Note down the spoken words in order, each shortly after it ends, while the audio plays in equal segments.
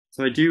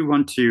So I do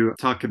want to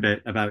talk a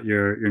bit about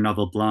your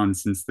novel Blonde,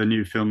 since the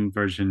new film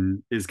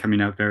version is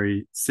coming out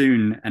very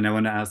soon, and I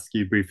want to ask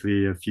you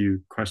briefly a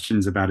few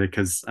questions about it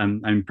because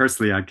I'm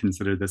personally I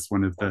consider this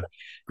one of the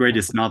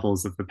greatest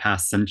novels of the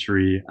past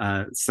century.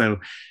 So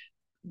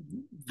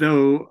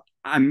though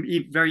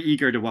very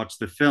eager to watch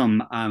the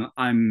film,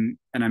 I'm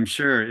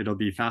sure it'll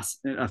be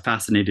a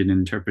fascinating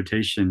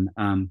interpretation.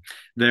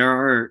 There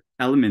are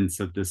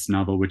elements of this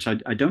novel which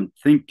I don't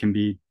think can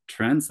be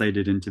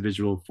translated into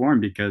visual form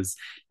because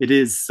it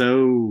is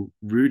so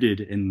rooted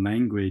in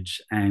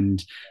language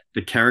and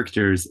the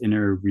character's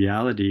inner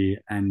reality.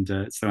 And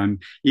so I'm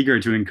eager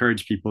to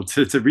encourage people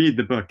to read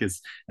the book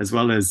as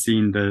well as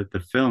seeing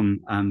the film.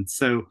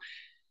 So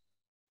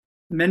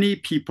many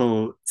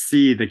people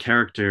see the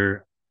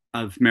character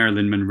of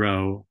Marilyn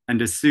Monroe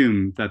and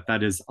assume that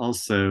that is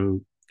also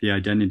the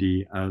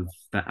identity of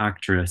the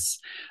actress.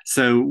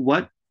 So,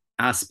 what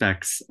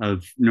aspects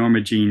of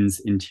Norma Jeane's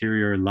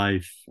interior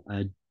life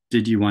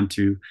did you want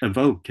to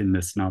evoke in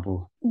this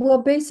novel?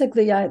 Well,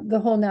 basically,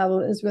 the whole novel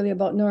is really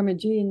about Norma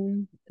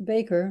Jeane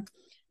Baker,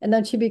 and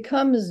then she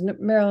becomes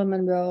Marilyn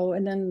Monroe,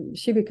 and then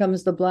she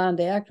becomes the blonde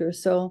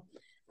actress. So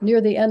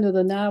near the end of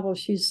the novel,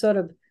 she's sort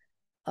of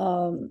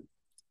um,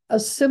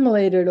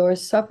 assimilated or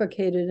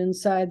suffocated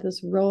inside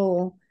this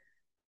role,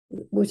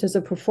 which is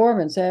a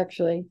performance,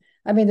 actually.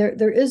 I mean,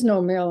 there is no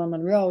Marilyn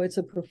Monroe. It's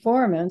a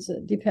performance.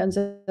 It depends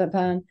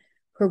upon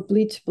her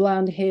bleached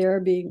blonde hair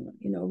being,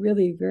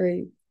 really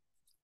very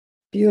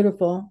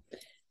beautiful,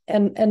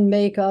 and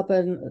makeup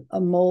and a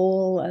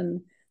mole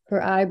and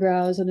her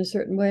eyebrows in a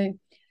certain way.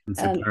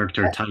 It's a And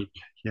character type.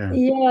 Yeah.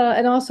 yeah,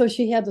 and also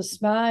she had the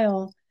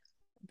smile.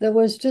 There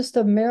was just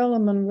a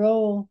Marilyn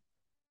Monroe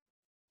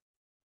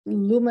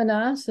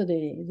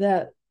luminosity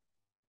that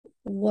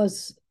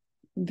was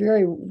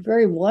very,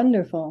 very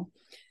wonderful.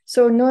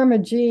 So Norma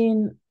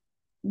Jean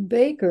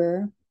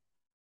Baker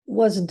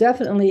was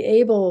definitely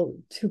able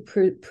to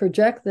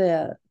project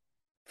that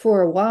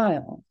for a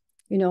while,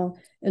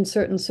 in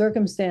certain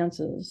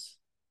circumstances.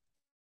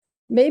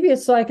 Maybe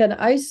it's like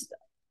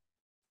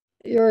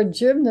you're a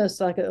gymnast,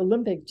 like an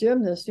Olympic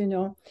gymnast,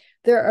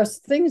 there are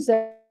things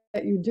that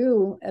you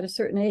do at a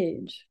certain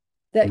age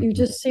that you Mhm.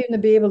 just seem to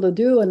be able to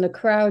do, and the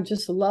crowd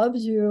just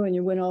loves you, and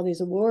you win all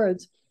these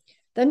awards.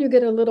 Then you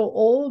get a little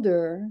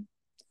older,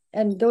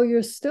 and though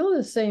you're still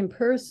the same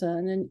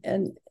person,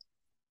 and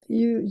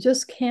you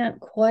just can't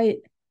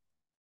quite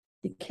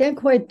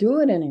do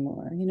it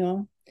anymore.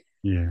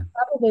 Yeah.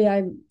 Probably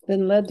I've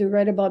been led to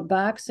write about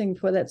boxing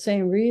for that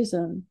same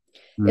reason.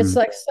 It's Mm.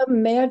 like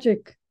some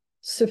magic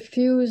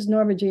suffused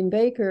Norma Jean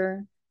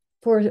Baker.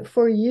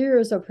 For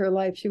years of her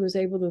life, she was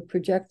able to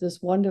project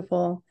this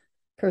wonderful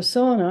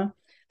persona.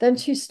 Then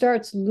she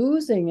starts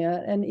losing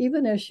it. And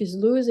even as she's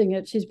losing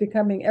it, she's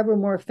becoming ever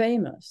more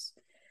famous.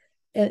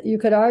 And you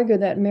could argue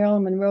that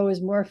Marilyn Monroe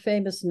is more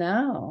famous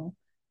now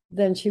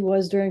than she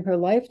was during her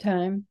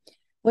lifetime.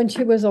 When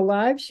she was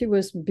alive, she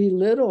was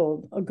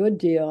belittled a good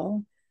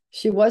deal.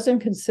 She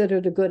wasn't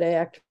considered a good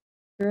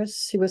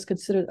actress. She was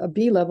considered a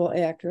B-level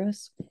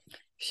actress.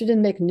 She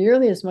didn't make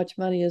nearly as much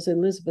money as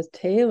Elizabeth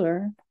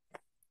Taylor,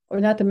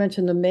 or not to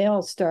mention the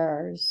male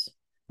stars.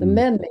 The Mm.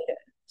 men made it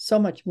so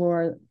much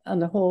more on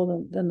the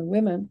whole than the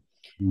women.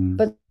 Mm.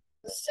 But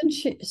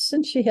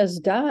since she has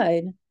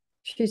died,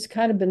 she's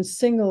kind of been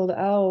singled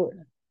out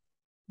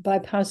by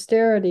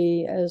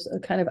posterity as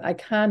a kind of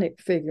iconic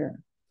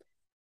figure.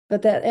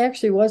 But that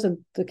actually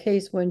wasn't the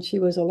case when she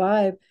was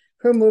alive.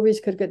 Her movies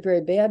could get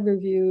very bad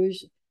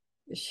reviews.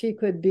 She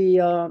could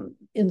be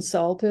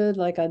insulted,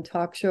 like on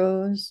talk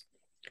shows.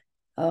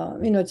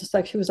 Just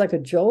like she was like a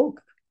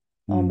joke,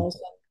 Mm. almost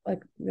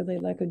like really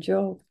like a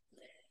joke.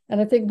 And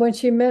I think when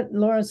she met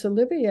Laurence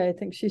Olivier, I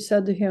think she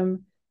said to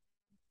him,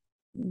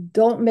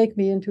 "Don't make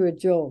me into a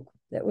joke."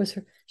 That was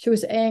her. She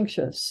was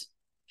anxious.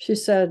 She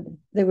said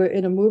they were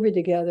in a movie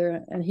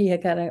together, and he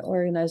had kind of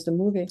organized a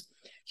movie.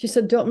 She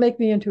said, "Don't make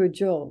me into a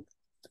joke."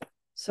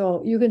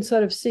 So you can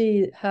sort of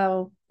see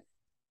how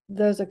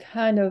there's a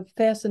kind of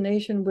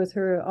fascination with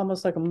her,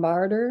 almost like a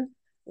martyr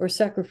or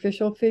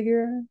sacrificial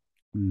figure.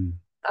 Mm.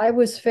 I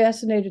was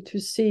fascinated to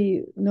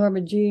see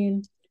Norma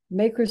Jean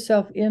make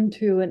herself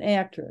into an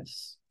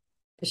actress.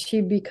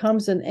 She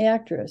becomes an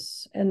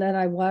actress, and then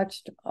I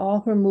watched all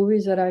her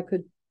movies that I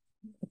could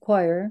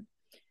acquire.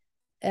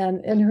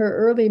 And in her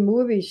early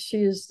movies,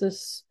 she is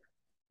this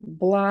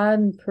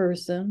blonde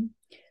person.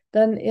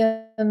 Then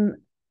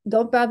in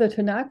Don't Bother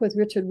to Knock with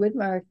Richard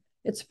Widmark,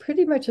 it's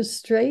pretty much a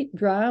straight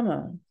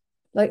drama.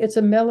 Like it's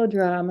a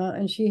melodrama,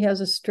 and she has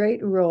a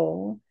straight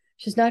role.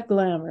 She's not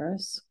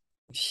glamorous.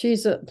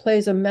 Plays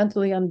a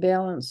mentally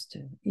unbalanced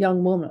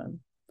young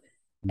woman.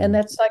 And Mm.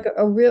 that's like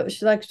a real,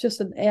 she's like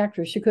just an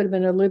actress. She could have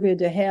been Olivia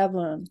de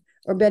Havilland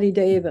or Betty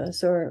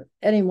Davis or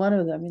any one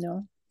of them.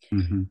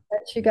 Mhm.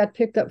 And she got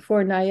picked up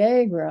for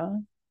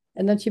Niagara,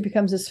 and then she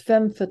becomes this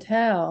femme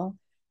fatale.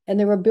 And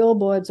there were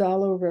billboards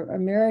all over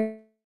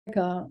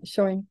America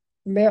showing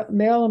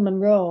Marilyn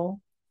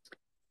Monroe.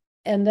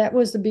 And that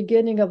was the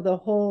beginning of the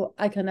whole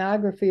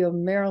iconography of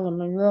Marilyn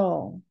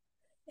Monroe.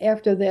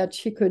 after that,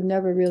 she could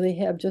never really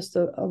have just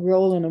a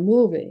role in a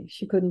movie.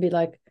 She couldn't be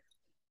like,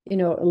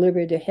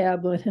 Olivia de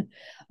Havilland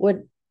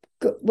would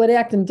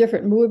act in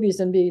different movies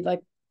and be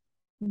like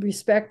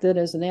respected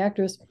as an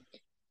actress.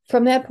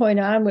 From that point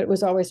on, it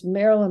was always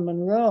Marilyn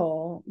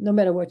Monroe, no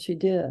matter what she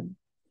did.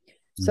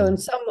 So Mm,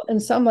 in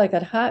some like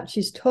at Hot,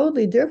 she's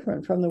totally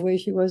different from the way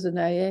she was in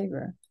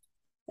Niagara.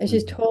 And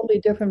she's mm, totally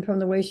different from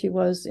the way she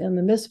was in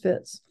the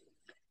Misfits.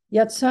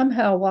 Yet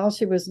somehow while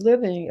she was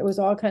living, it was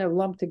all kind of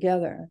lumped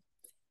together.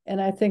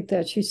 And I think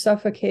that she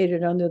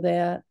suffocated under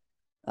that.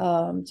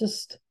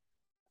 Just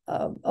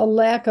a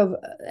lack of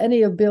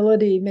any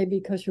ability, maybe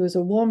because she was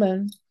a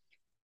woman,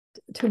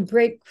 to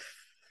break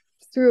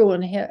through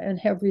and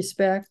have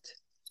respect.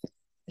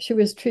 She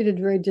was treated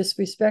very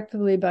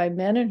disrespectfully by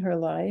men in her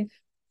life.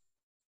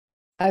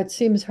 It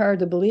seems hard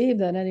to believe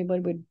that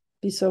anybody would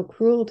be so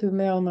cruel to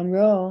Marilyn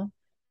Monroe,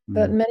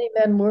 but mm, many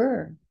men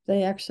were.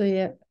 They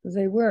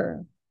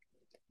were,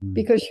 mm,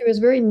 because she was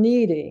very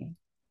needy.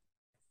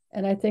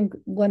 And I think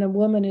when a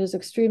woman is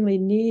extremely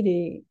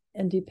needy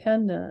and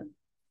dependent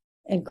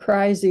and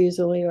cries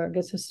easily or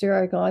gets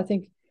hysterical, I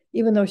think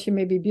even though she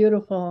may be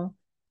beautiful,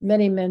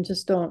 many men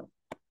just don't,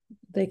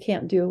 they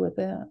can't deal with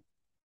that.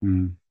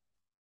 mm.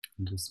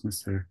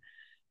 Dismiss her.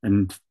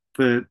 And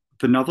the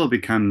novel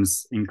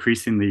becomes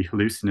increasingly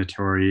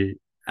hallucinatory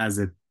as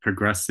it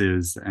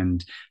progresses,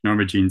 and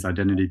Norma Jeane's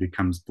identity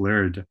becomes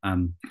blurred.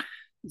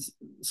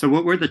 So,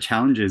 what were the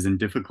challenges and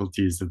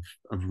difficulties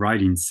of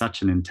writing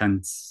such an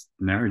intense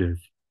narrative?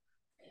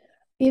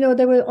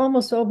 They were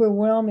almost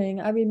overwhelming.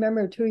 I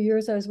remember 2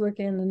 years I was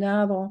working on the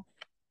novel,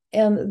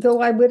 and though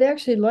I would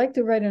actually like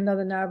to write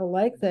another novel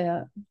like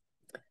that,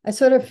 I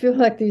sort of feel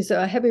like these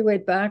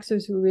heavyweight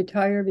boxers who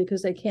retire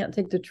because they can't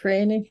take the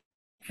training.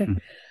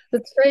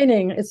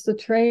 It's the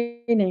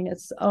training.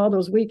 It's all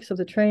those weeks of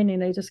the training.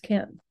 They just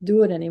can't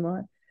do it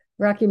anymore.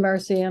 Rocky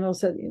Marciano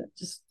said,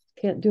 just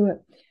can't do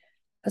it.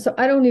 So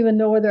I don't even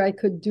know whether I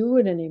could do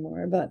it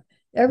anymore. But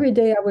every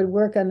day I would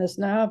work on this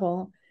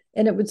novel,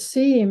 and it would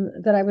seem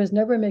that I was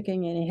never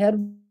making any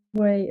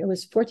headway. It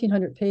was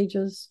 1,400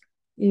 pages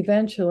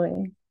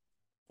eventually.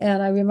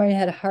 And I remember I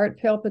had heart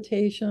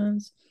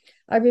palpitations.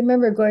 I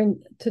remember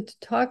going to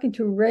talking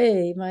to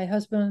Ray, my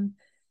husband,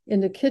 in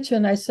the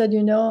kitchen. I said,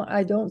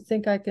 I don't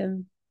think I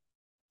can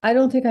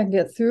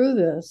get through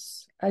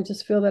this. I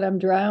just feel that I'm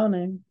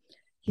drowning.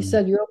 He Mm,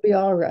 said, you'll be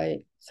all right.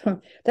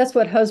 So that's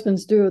what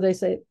husbands do. They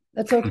say,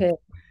 that's okay.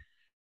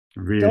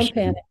 Don't reassuring.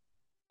 panic.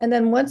 And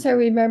then once I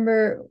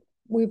remember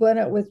we went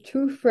out with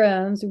two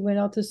friends. We went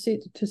out to see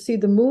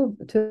a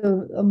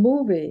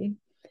movie,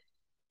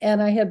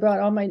 and I had brought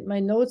all my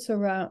notes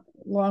around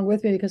along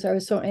with me because I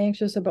was so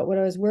anxious about what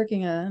I was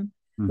working on.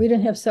 Mm, We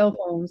didn't have cell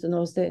phones in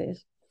those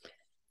days.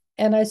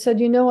 And I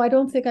said, I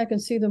don't think I can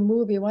see the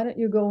movie. Why don't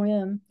you go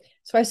in?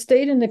 So I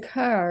stayed in the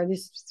car.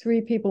 These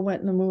three people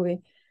went in the movie.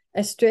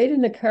 I stayed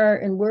in the car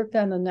and worked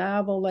on the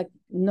novel, like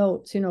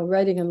notes,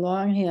 writing in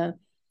longhand,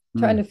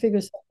 trying mm. to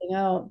figure something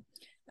out.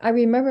 I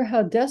remember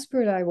how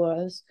desperate I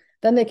was.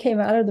 Then they came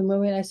out of the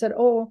movie and I said,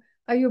 oh,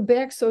 are you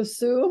back so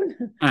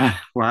soon?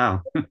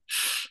 Wow.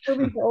 The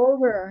movie's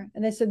over.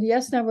 And they said,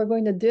 yes, now we're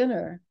going to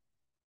dinner.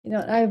 And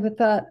I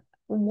thought,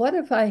 what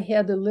if I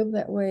had to live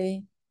that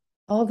way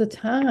all the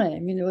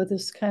time, with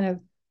this kind of,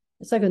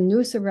 it's like a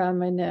noose around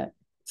my neck.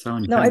 So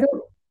No, intense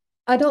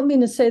I don't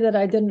mean to say that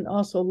I didn't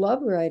also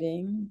love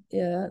writing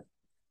it.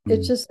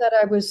 It's mm, just that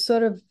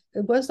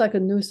it was like a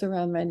noose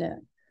around my neck.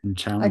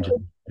 and I could,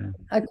 challenging. Yeah.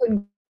 I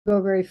couldn't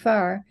go very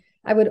far.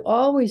 I would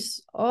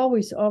always,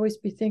 always, always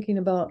be thinking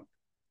about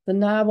the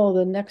novel,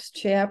 the next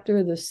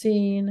chapter, the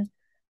scene.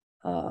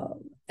 Uh,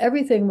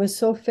 Everything was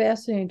so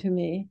fascinating to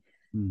me.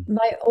 Mm,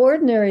 My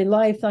ordinary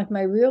life, like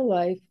my real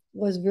life,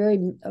 was very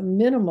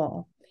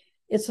minimal.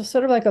 It's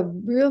sort of like a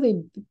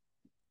really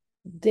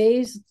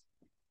dazed,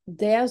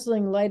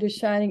 dazzling light is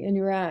shining in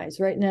your eyes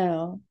right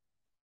now.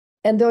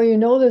 And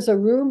though there's a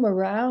room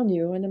around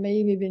you, and there may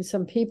even be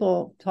some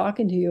people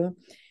talking to you,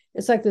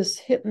 it's like this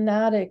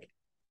hypnotic,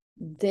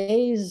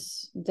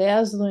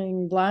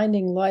 dazzling,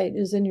 blinding light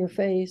is in your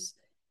face,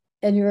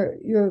 and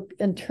you're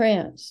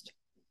entranced.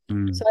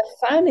 mm, So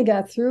I finally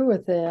got through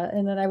with that,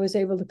 and then I was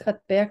able to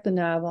cut back the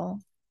novel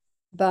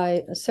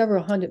by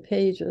several hundred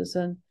pages,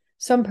 and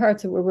some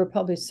parts of it were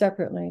published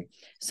separately.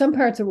 Some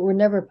parts of it were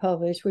never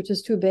published, which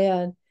is too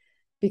bad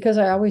because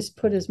I always I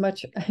put as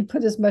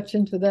much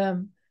into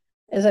them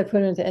as I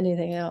put into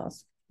anything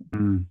else.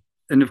 mm.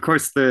 And of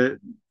course, the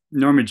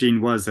Norma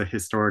Jean was a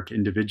historic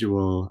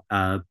individual,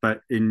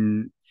 but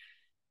in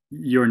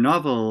your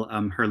novel,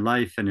 her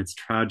life and its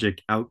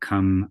tragic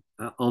outcome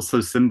also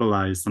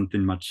symbolize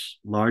something much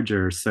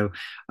larger. So,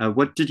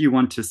 what did you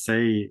want to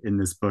say in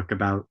this book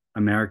about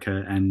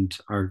America and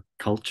our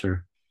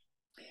culture?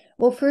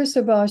 Well, first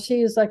of all,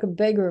 she is like a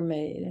beggar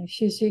maid.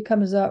 She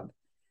comes up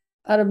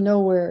out of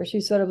nowhere.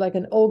 She's sort of like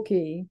an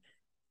Okie.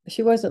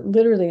 She wasn't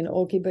literally an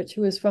Okie, but she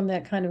was from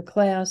that kind of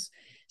class.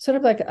 Sort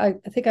of like I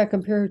think I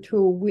compare her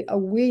to a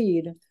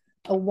weed,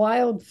 a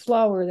wild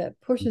flower that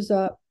pushes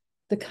up.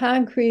 The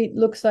concrete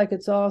looks like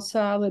it's all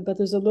solid, but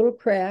there's a little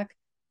crack,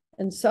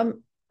 and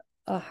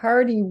a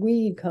hardy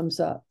weed comes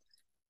up.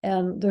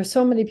 And there's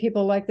so many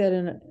people like that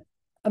in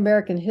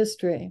American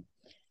history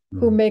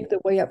who Mm. make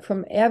the way up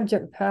from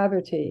abject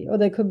poverty, or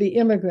they could be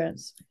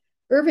immigrants.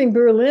 Irving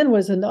Berlin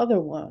was another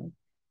one.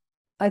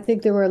 I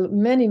think there were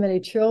many, many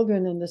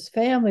children in this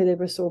family. They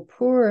were so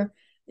poor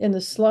in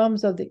the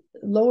slums of the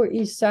Lower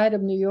East Side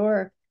of New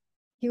York.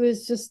 He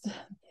was just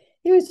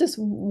he was just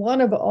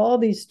one of all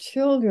these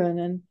children.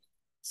 And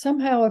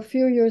somehow a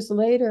few years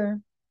later,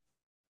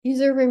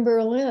 he's Irving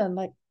Berlin.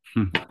 Like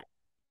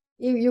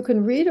you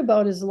can read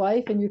about his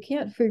life and you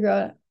can't figure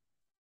out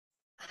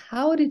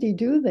how did he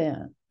do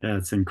that. Yeah,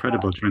 it's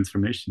incredible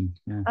transformation.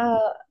 Yeah.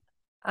 Uh,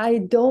 I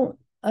don't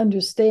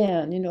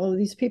understand.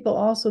 These people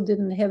also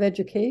didn't have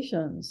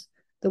educations.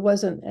 There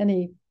wasn't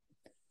any,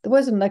 there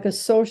wasn't like a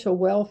social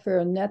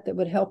welfare net that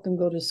would help them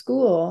go to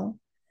school.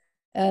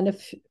 And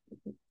if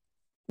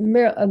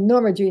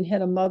Norma Jeane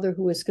had a mother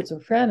who was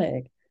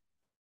schizophrenic,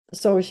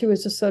 so she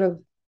was just sort of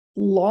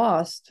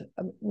lost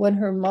when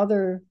her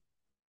mother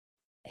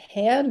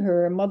had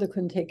her mother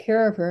couldn't take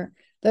care of her.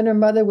 Then her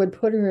mother would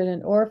put her in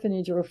an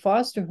orphanage or a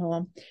foster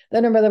home.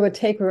 Then her mother would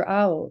take her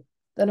out.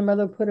 Then her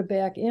mother would put her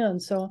back in.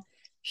 So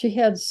she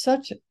had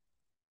such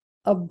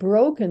a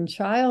broken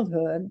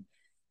childhood.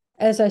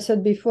 As I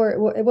said before,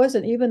 it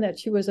wasn't even that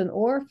she was an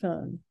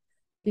orphan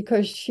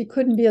because she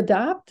couldn't be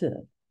adopted.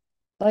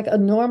 Like a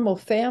normal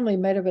family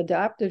might have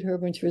adopted her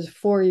when she was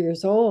 4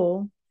 years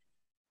old,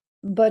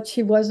 but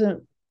she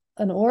wasn't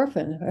an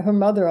orphan. Her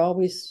mother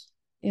always,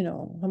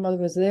 her mother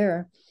was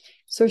there.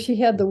 So she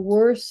had the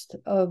worst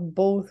of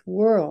both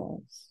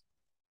worlds.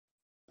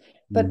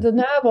 But Mm.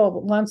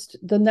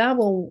 the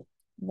novel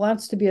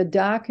wants to be a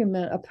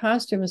document, a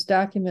posthumous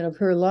document of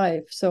her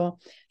life. So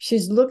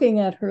she's looking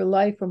at her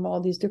life from all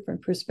these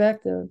different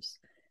perspectives.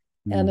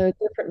 And Mm. there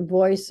are different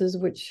voices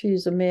which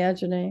she's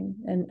imagining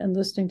and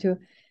listening to.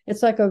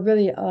 It's like a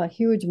really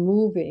huge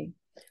movie,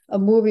 a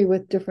movie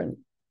with different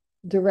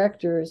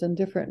directors and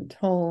different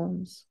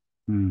tones.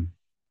 Mm.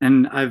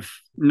 And I've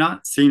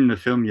not seen the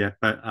film yet,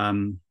 but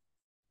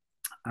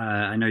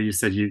I know you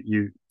said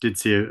you did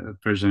see a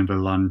version of it a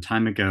long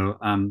time ago.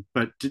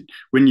 But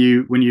when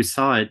you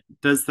saw it,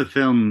 does the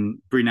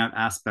film bring out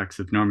aspects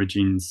of Norma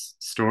Jean's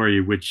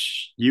story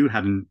which you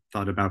hadn't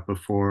thought about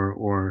before,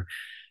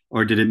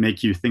 or did it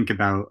make you think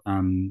about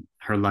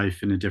her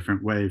life in a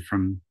different way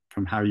from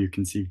how you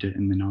conceived it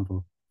in the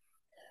novel?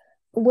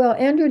 Well,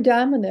 Andrew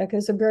Dominic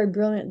is a very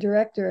brilliant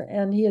director,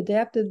 and he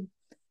adapted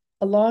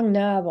a long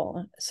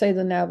novel. Say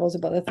the novel is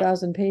about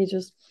 1,000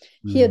 pages.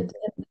 He Mm. had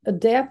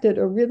adapted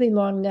a really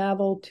long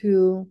novel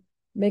to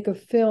make a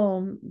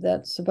film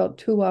that's about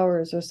 2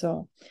 hours or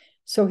so.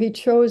 So he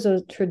chose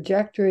a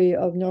trajectory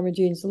of Norma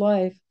Jean's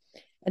life,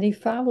 and he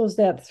follows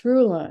that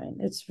through line.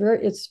 It's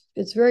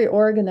very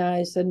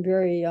organized and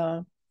very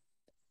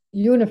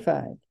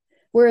unified.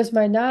 Whereas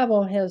my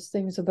novel has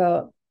things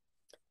about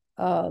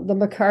the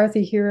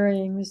McCarthy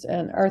hearings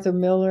and Arthur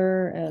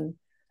Miller and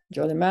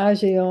Joe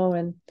DiMaggio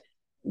and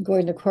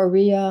going to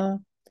Korea.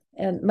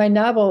 And my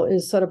novel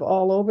is sort of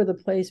all over the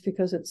place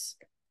because it's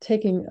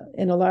taking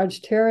in a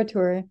large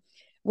territory,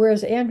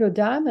 whereas Andrew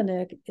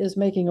Dominic is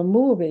making a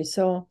movie.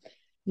 So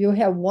you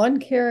have one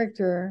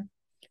character.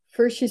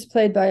 First, she's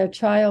played by a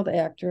child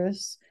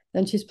actress.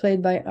 Then she's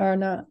played by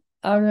Ana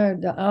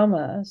de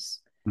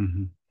Amas.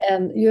 Hmm.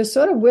 And you're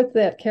sort of with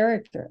that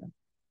character,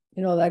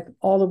 like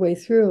all the way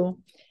through.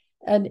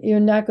 And you're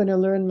not going to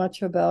learn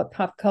much about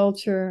pop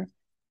culture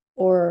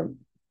or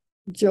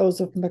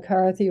Joseph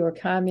McCarthy or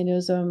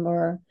communism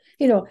or,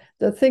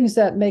 the things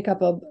that make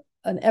up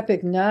an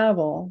epic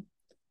novel,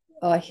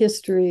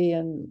 history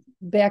and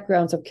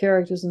backgrounds of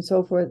characters and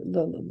so forth,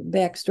 the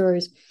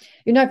backstories.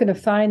 You're not going to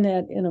find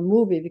that in a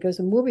movie because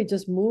a movie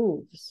just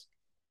moves.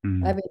 I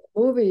Mm. mean,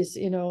 movies,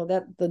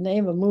 that the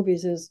name of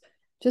movies is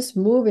just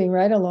moving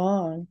right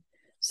along.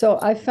 So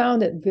I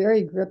found it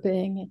very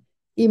gripping,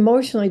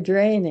 emotionally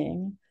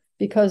draining,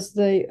 because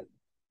the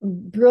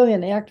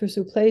brilliant actress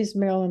who plays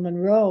Marilyn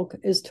Monroe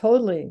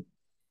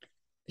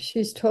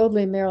she's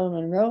totally Marilyn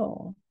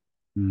Monroe.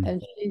 Mm.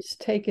 And she's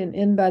taken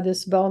in by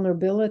this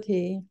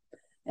vulnerability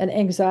and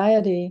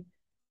anxiety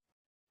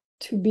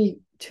to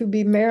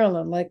be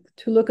Marilyn, like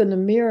to look in the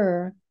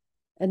mirror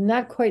and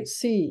not quite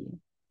see.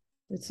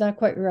 It's not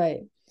quite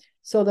right.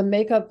 So the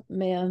makeup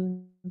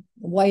man,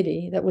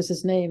 Whitey, that was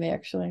his name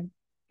actually.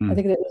 I Mm.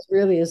 think that was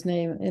really his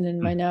name, and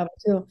in my novel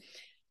too.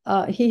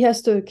 He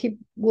has to keep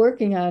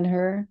working on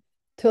her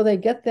till they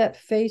get that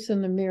face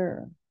in the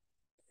mirror.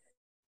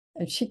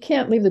 And she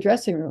can't leave the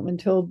dressing room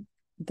until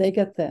they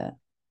get that.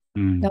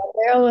 Now, Mm.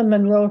 Marilyn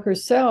Monroe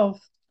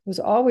herself was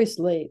always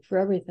late for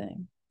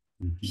everything.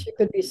 Mhm. She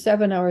could be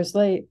 7 hours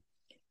late.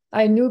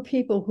 I knew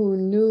people who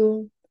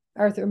knew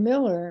Arthur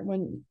Miller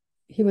when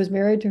he was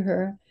married to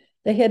her.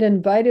 They had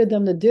invited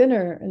them to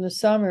dinner in the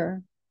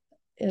summer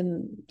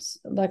in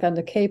like on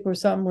the Cape or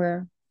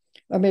somewhere,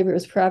 or maybe it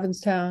was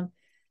Provincetown.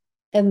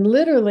 And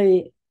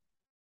literally,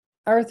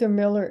 Arthur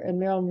Miller and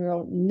Marilyn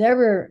Monroe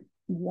never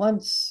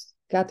once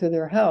got to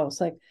their house.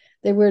 Like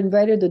they were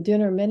invited to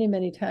dinner many,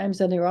 many times,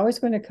 and they were always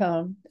going to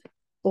come.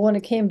 But when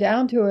it came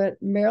down to it,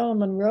 Marilyn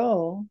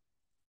Monroe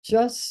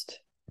just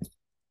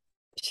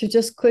she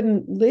just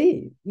couldn't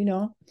leave, you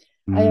know.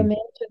 I Mm,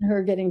 imagine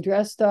her getting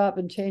dressed up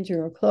and changing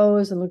her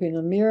clothes and looking in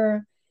the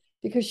mirror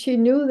because she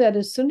knew that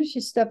as soon as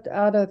she stepped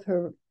out of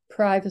her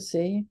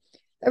privacy,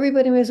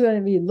 everybody was going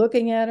to be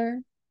looking at her,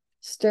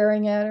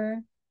 staring at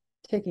her,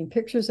 taking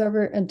pictures of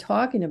her, and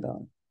talking about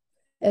her.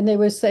 And they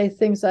would say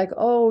things like,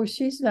 oh,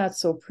 she's not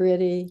so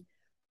pretty.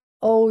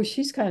 Oh,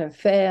 she's kind of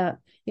fat.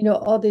 You know,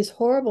 all these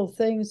horrible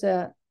things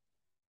that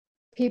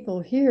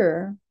people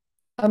hear.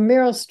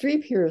 Meryl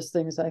Streep hears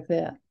things like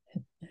that.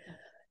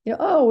 You know,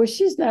 oh, well,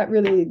 she's not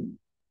really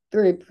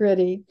very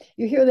pretty.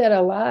 You hear that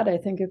a lot, I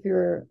think, if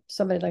you're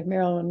somebody like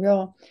Marilyn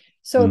Monroe.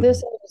 So mm.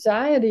 this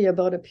anxiety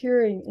about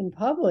appearing in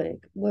public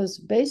was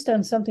based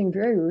on something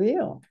very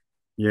real.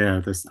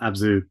 Yeah, this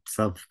absolute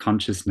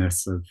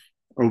self-consciousness of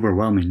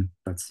overwhelming.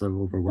 That's so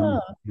Yeah.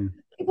 overwhelming. Yeah.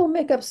 People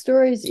make up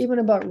stories even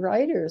about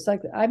writers.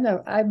 Like I'm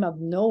of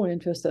no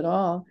interest at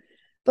all.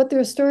 But there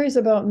are stories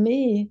about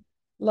me,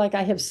 like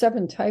I have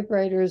 7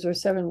 typewriters or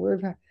 7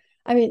 word.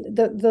 I mean,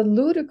 the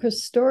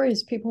ludicrous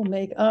stories people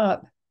make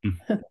up.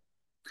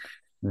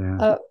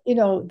 Yeah. You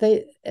know,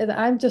 and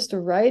I'm just a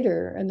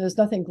writer, and there's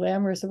nothing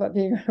glamorous about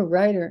being a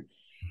writer,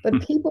 but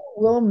people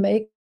will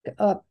make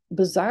up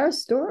bizarre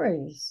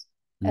stories,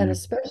 and Yeah.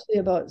 especially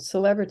about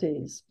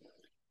celebrities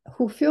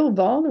who feel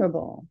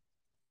vulnerable.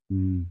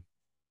 Mm.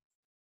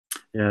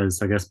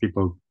 Yes, I guess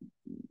people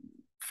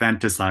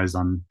fantasize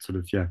on sort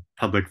of, yeah,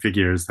 public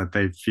figures that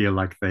they feel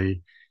like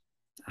they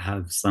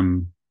have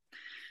some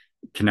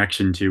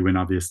connection to when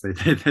obviously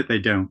they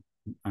don't.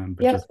 But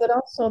Yes, just, but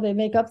also they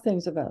make up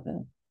things about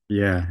them.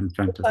 yeah, and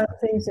fantasize.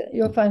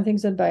 You'll find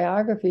things in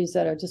biographies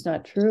that are just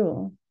not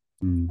true.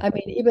 Mm. I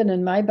mean, even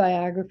in my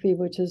biography,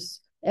 which is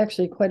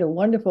actually quite a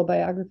wonderful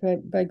biography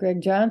by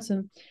Greg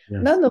Johnson,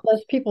 Yes.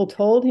 nonetheless, people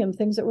told him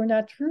things that were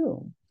not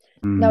true.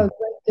 Mm. Now,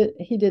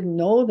 he didn't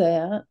know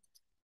that,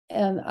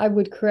 and I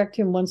would correct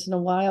him once in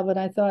a while, but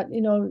I thought,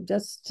 you know,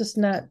 that's just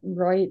not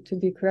right to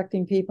be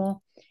correcting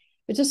people.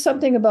 It's just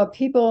something about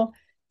people,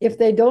 if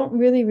they don't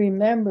really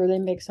remember, they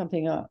make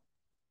something up.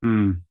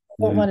 Mm. I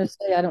don't Yeah. want to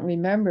say I don't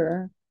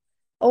remember.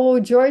 Oh,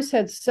 Joyce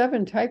had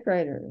 7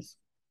 typewriters.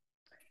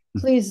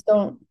 Please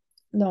don't.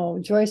 No,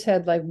 Joyce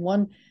had like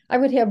one. I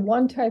would have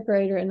one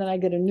typewriter and then I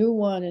get a new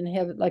one and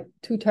have like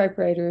 2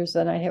 typewriters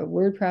and I have a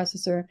word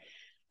processor.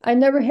 I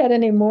never had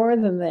any more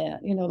than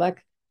that, you know,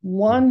 like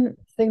one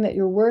thing that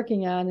you're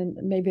working on and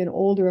maybe an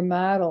older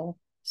model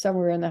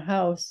somewhere in the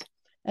house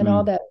and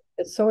all Mm. that.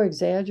 It's so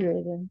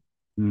exaggerated.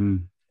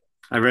 Mm.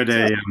 I read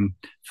So, a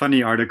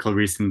funny article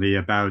recently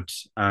about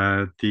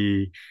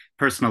the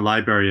personal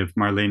library of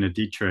Marlene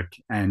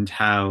Dietrich and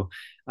how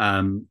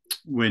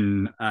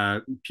when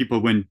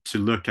people went to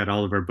look at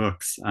all of her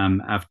books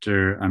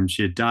after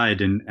she had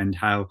died, and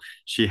how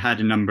she had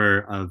a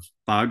number of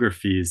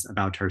biographies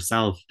about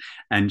herself.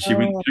 And she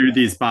went oh, through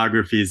these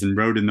biographies and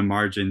wrote in the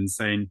margins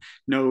saying,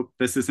 no,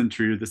 this isn't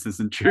true. This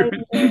isn't true.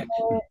 I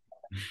know.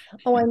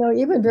 Oh, I know.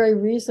 Even very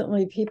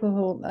recently, people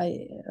who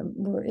I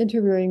were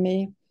interviewing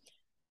me,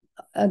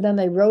 and then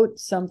they wrote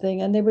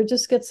something and they would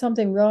just get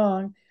something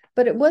wrong,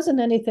 but it wasn't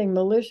anything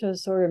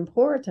malicious or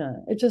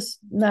important. It's just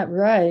not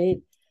right.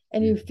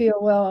 And Yeah. you feel,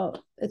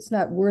 well, it's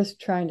not worth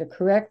trying to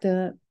correct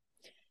it.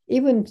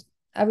 Even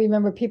I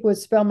remember people would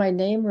spell my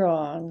name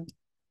wrong.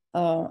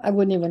 I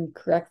wouldn't even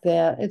correct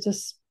that.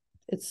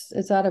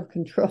 It's out of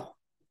control.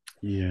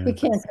 Yeah, We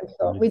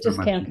so just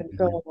much can't easier.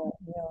 control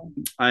it. You know.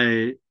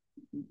 I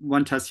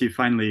want to ask you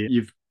finally,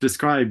 you've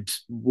described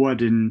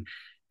what an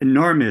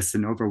enormous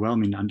and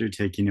overwhelming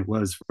undertaking it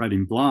was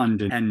writing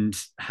Blonde, and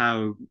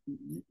how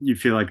you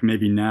feel like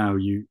maybe now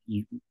you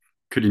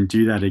couldn't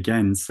do that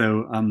again.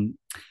 So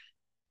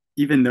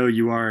even though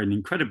you are an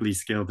incredibly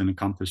skilled and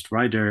accomplished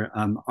writer,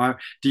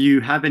 do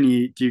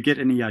you get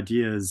any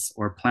ideas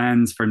or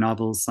plans for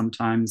novels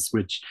sometimes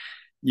which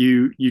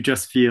you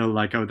just feel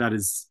like, oh, that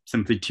is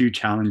simply too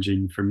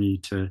challenging for me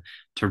to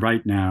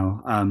write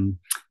now?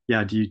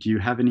 Yeah, do you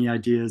have any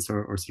ideas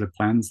or sort of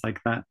plans like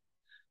that?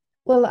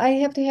 Well, I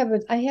have to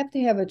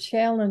have a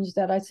challenge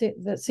that I see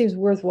that seems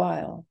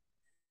worthwhile.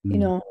 You Mm,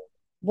 know,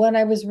 when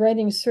I was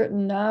writing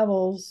certain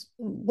novels,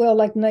 well,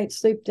 like Night,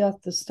 Sleep,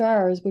 Death, the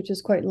Stars, which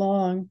is quite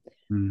long,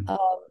 mm,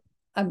 um,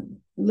 I'm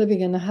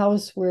living in the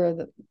house where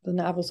the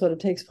novel sort of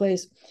takes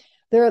place.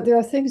 There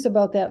are things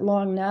about that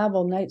long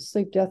novel, Night,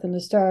 Sleep, Death, and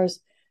the Stars,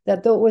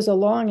 that though it was a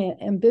long,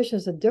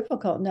 ambitious, and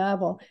difficult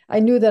novel,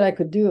 I knew that I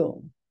could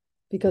do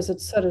because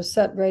it's sort of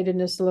set right in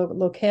this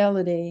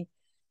locality,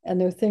 and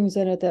there are things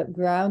in it that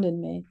grounded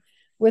me.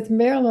 With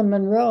Marilyn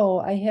Monroe,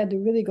 I had to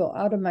really go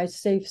out of my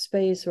safe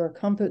space or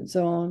comfort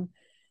zone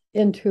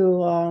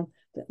into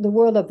the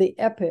world of the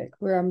epic,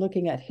 where I'm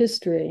looking at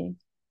history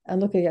and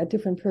looking at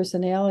different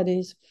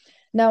personalities.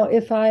 Now,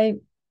 it's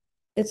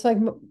like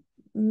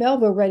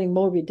Melville writing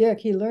Moby Dick.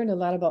 He learned a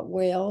lot about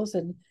whales,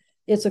 and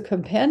it's a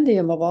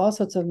compendium of all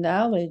sorts of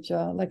knowledge,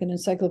 like an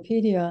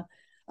encyclopedia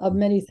of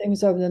many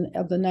things of the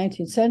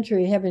 19th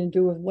century having to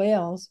do with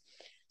whales.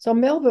 So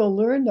Melville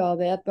learned all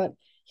that, but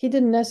he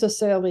didn't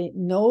necessarily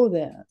know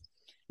that.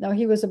 Now,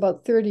 he was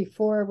about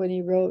 34 when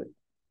he wrote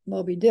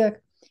Moby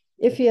Dick.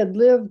 If he had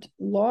lived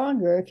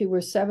longer, if he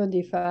were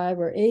 75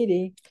 or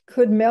 80,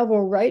 could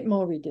Melville write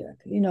Moby Dick?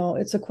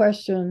 It's a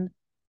question,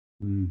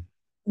 Mm,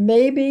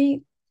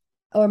 maybe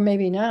or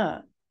maybe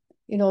not.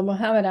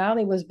 Muhammad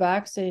Ali was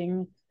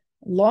boxing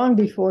long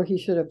before he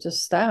should have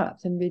just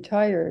stopped and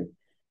retired,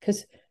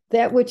 because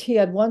that which he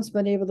had once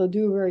been able to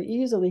do very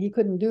easily, he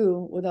couldn't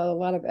do without a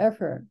lot of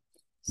effort.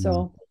 mm,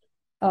 So,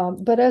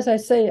 but as I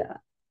say,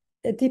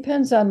 it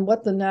depends on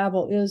what the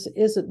novel is.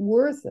 Is it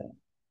worth it?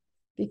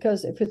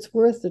 Because if it's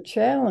worth the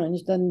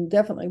challenge, then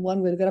definitely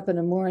one would get up in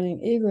the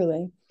morning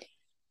eagerly.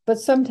 But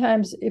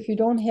sometimes, if you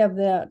don't have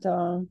that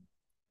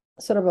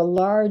sort of a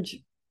large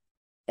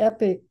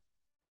epic,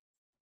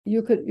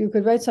 you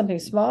could write something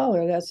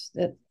smaller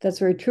that's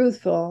very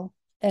truthful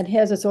and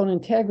has its own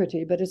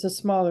integrity, but it's a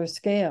smaller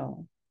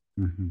scale.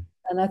 mhm.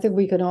 And I think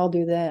we can all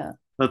do that.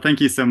 Well, thank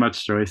you so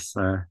much, Joyce.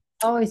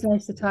 Always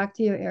nice to talk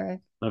to you,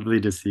 Eric.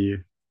 Lovely to see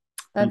you.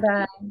 Bye Thank you.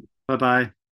 bye. Bye bye.